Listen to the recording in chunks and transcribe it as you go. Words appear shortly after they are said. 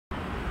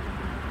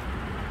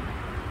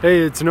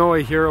Hey, it's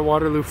Noah here at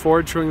Waterloo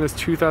Ford showing this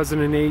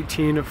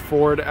 2018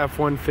 Ford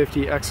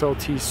F-150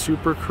 XLT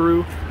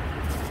SuperCrew.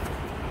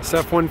 This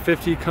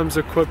F-150 comes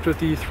equipped with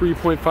the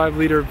 3.5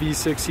 liter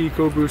V6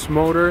 EcoBoost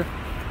motor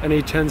and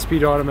a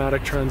 10-speed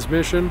automatic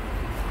transmission.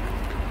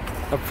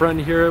 Up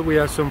front here we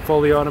have some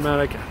fully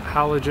automatic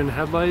halogen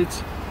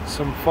headlights,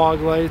 some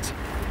fog lights,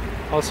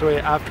 also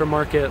a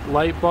aftermarket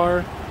light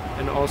bar,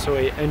 and also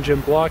a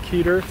engine block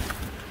heater.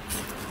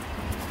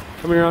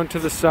 Coming around to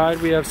the side,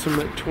 we have some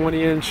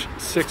 20-inch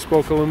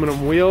 6-spoke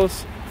aluminum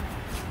wheels.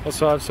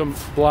 Also have some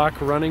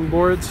black running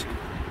boards.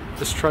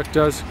 This truck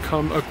does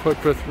come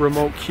equipped with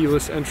remote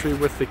keyless entry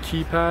with the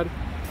keypad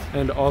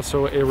and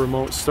also a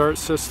remote start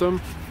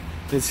system.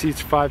 It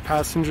seats 5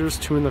 passengers,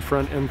 2 in the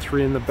front and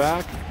 3 in the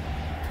back.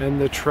 And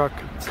the truck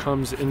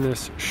comes in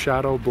this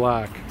shadow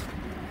black.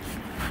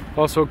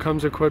 Also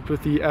comes equipped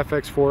with the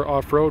FX4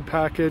 off-road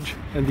package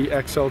and the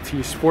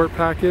XLT Sport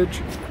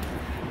package.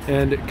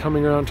 And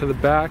coming around to the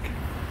back,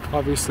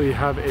 obviously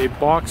have a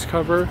box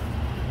cover,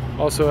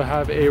 also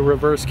have a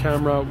reverse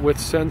camera with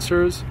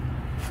sensors,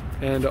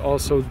 and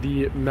also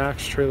the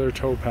Max trailer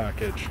tow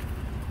package.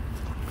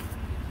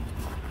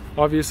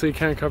 Obviously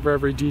can't cover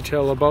every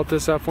detail about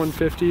this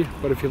F-150,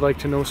 but if you'd like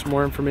to know some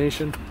more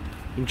information,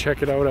 you can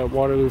check it out at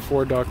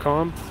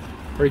waterlooford.com,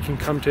 or you can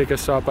come take a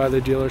stop by the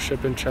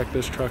dealership and check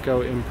this truck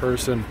out in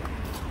person.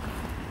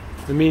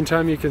 In the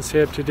meantime, you can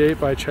stay up to date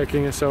by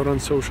checking us out on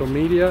social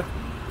media.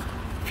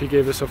 If you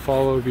gave us a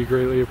follow, it would be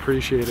greatly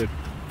appreciated.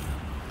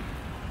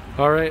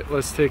 Alright,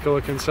 let's take a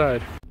look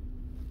inside.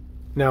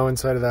 Now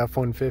inside of the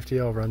F-150,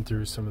 I'll run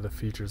through some of the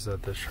features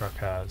that this truck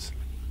has.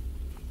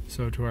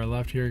 So to our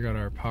left here, got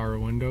our power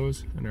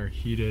windows and our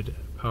heated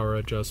power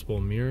adjustable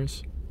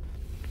mirrors.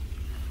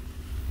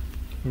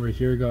 Over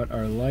here got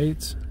our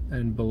lights,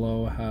 and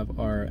below have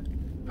our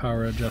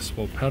power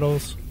adjustable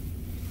pedals.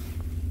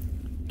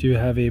 Do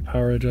have a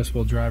power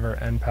adjustable driver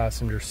and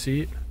passenger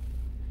seat.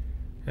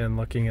 And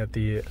looking at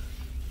the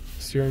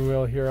steering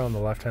wheel here on the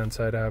left hand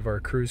side, I have our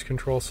cruise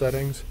control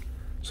settings,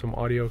 some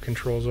audio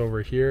controls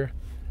over here,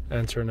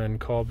 answer and end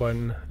call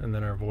button, and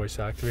then our voice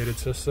activated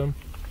system.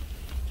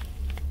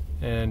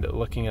 And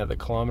looking at the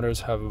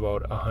kilometers, have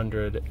about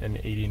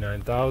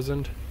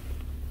 189,000.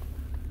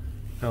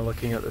 Now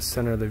looking at the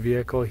center of the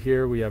vehicle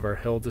here, we have our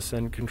hill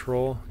descent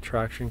control,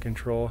 traction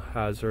control,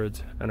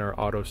 hazards, and our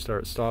auto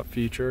start stop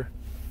feature.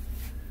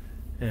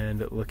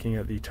 And looking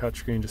at the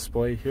touchscreen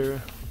display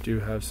here, we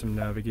do have some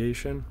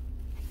navigation.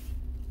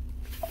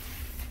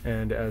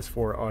 And as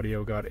for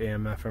audio, got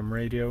AM FM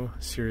radio,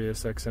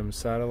 Sirius XM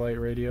satellite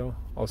radio,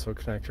 also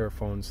connect our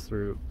phones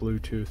through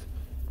Bluetooth,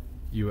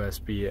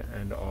 USB,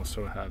 and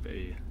also have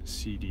a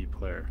CD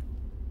player.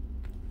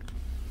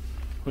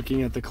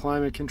 Looking at the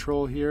climate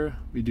control here,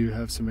 we do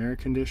have some air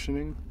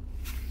conditioning.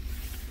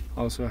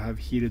 Also have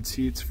heated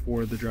seats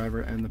for the driver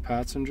and the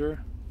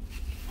passenger.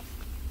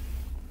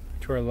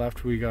 To our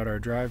left, we got our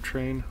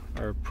drivetrain,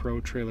 our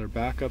Pro Trailer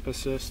Backup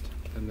Assist,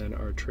 and then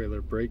our trailer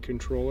brake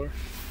controller.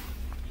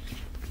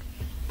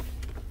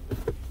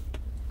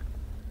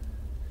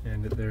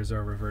 And there's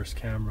our reverse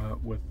camera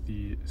with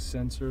the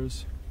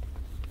sensors.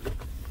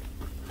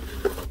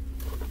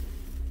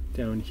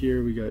 Down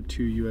here we got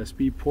 2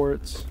 USB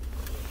ports.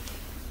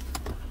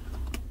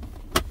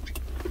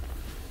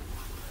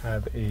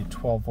 Have a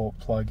 12-volt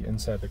plug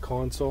inside the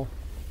console.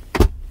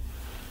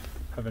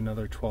 Have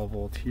another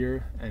 12-volt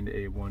here and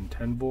a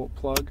 110-volt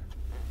plug.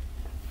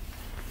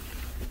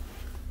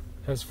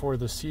 As for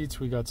the seats,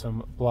 we got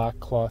some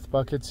black cloth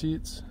bucket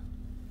seats.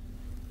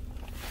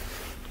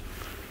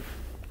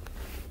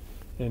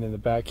 And in the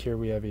back here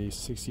we have a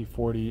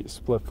 60/40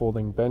 split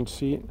folding bench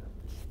seat.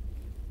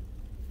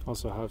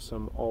 Also have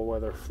some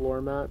all-weather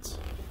floor mats.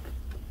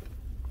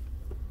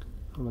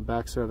 On the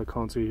back side of the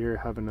console here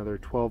have another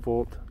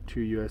 12-volt,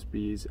 2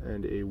 USBs,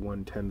 and a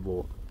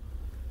 110-volt.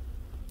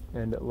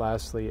 And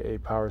lastly, a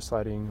power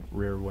sliding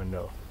rear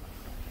window.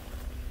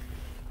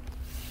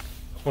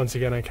 Once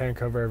again, I can't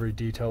cover every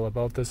detail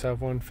about this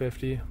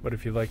F-150, but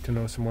if you'd like to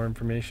know some more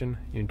information,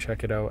 you can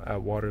check it out at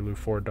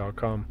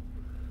waterlooford.com.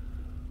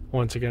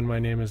 Once again, my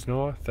name is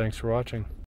Noah. Thanks for watching.